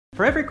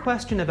For every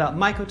question about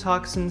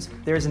mycotoxins,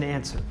 there's an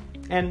answer,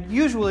 and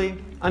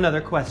usually another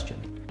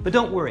question. But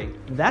don't worry,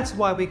 that's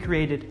why we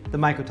created the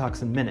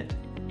Mycotoxin Minute.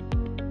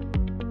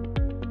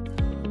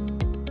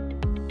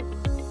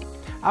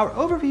 Our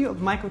overview of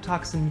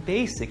mycotoxin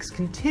basics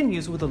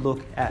continues with a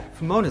look at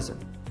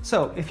Fumonisin.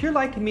 So if you're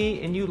like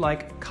me and you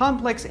like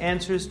complex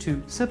answers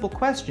to simple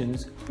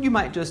questions, you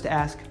might just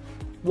ask,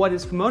 what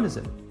is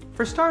Fumonisin?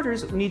 For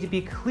starters, we need to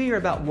be clear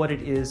about what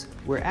it is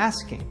we're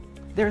asking.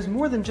 There's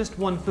more than just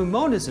one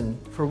Fumonisin,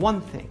 for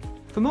one thing.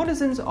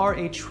 Fumonisins are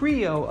a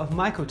trio of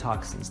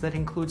mycotoxins that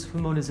includes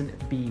Fumonisin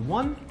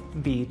B1,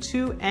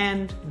 B2,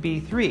 and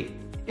B3.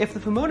 If the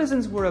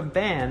Fumonisins were a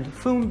band,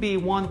 Fum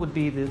B1 would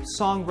be the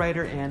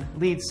songwriter and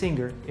lead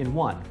singer in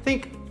one.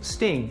 Think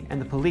Sting and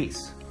the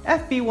Police.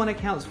 FB1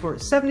 accounts for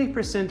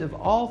 70% of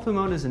all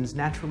Fumonisins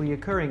naturally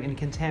occurring in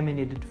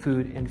contaminated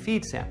food and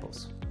feed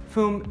samples.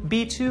 Fum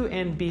B2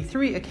 and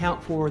B3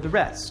 account for the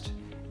rest.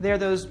 They're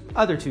those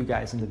other two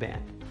guys in the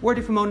band. Where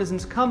do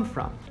Fumonisins come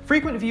from?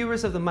 Frequent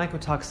viewers of the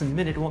Mycotoxin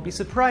Minute won't be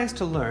surprised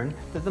to learn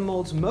that the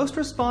molds most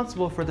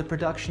responsible for the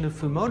production of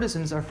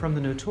Fumonisins are from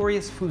the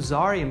notorious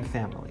Fusarium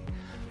family.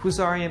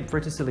 Fusarium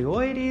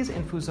verticillioides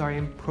and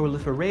Fusarium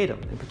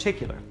proliferatum in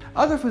particular.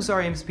 Other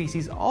Fusarium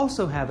species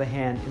also have a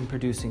hand in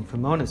producing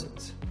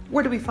Fumonisins.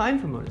 Where do we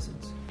find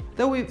Fumonisins?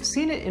 Though we've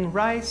seen it in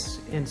rice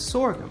and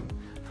sorghum,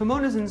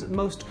 Fumonisins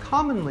most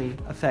commonly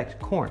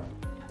affect corn.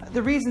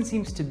 The reason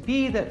seems to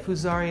be that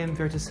Fusarium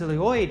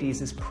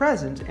verticillioides is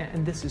present,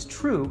 and this is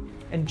true,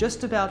 in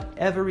just about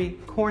every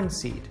corn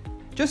seed.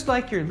 Just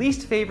like your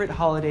least favorite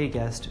holiday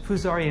guest,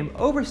 Fusarium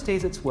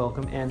overstays its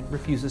welcome and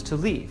refuses to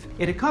leave.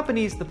 It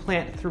accompanies the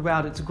plant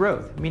throughout its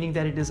growth, meaning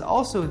that it is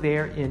also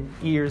there in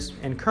ears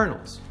and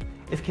kernels.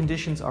 If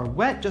conditions are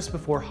wet just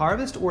before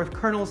harvest, or if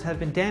kernels have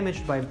been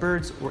damaged by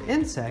birds or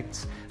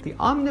insects, the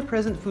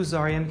omnipresent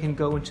Fusarium can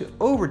go into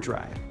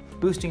overdrive,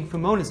 boosting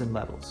Fumonisin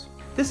levels.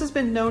 This has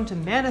been known to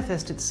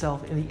manifest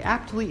itself in the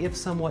aptly if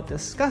somewhat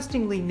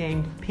disgustingly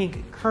named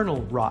pink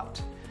kernel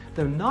rot,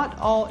 though not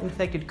all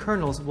infected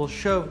kernels will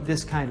show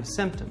this kind of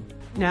symptom.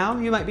 Now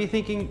you might be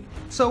thinking,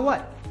 so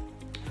what?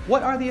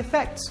 What are the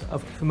effects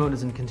of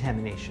Fumonisin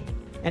contamination?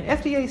 An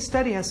FDA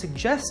study has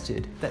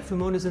suggested that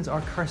Fumonisins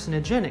are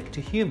carcinogenic to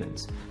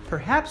humans,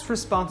 perhaps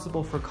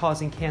responsible for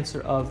causing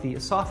cancer of the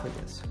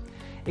esophagus.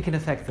 It can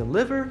affect the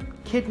liver,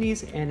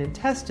 kidneys, and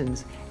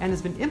intestines, and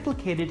has been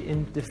implicated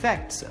in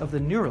defects of the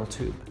neural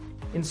tube.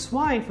 In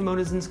swine,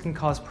 Fumonisins can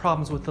cause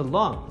problems with the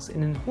lungs,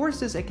 and in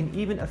horses it can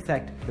even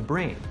affect the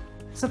brain.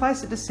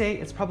 Suffice it to say,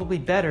 it's probably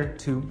better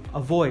to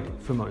avoid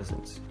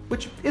Fumonisins,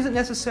 which isn't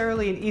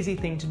necessarily an easy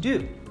thing to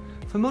do.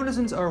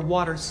 Fumonisins are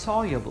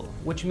water-soluble,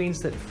 which means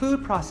that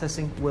food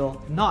processing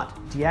will not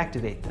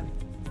deactivate them.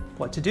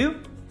 What to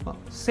do? Well,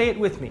 say it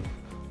with me.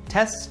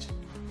 Test,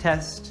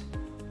 test,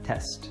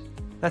 test.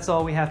 That's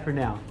all we have for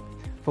now.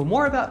 For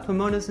more about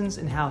Fumonisins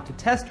and how to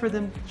test for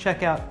them,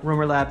 check out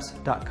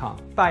romerlabs.com.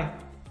 Bye.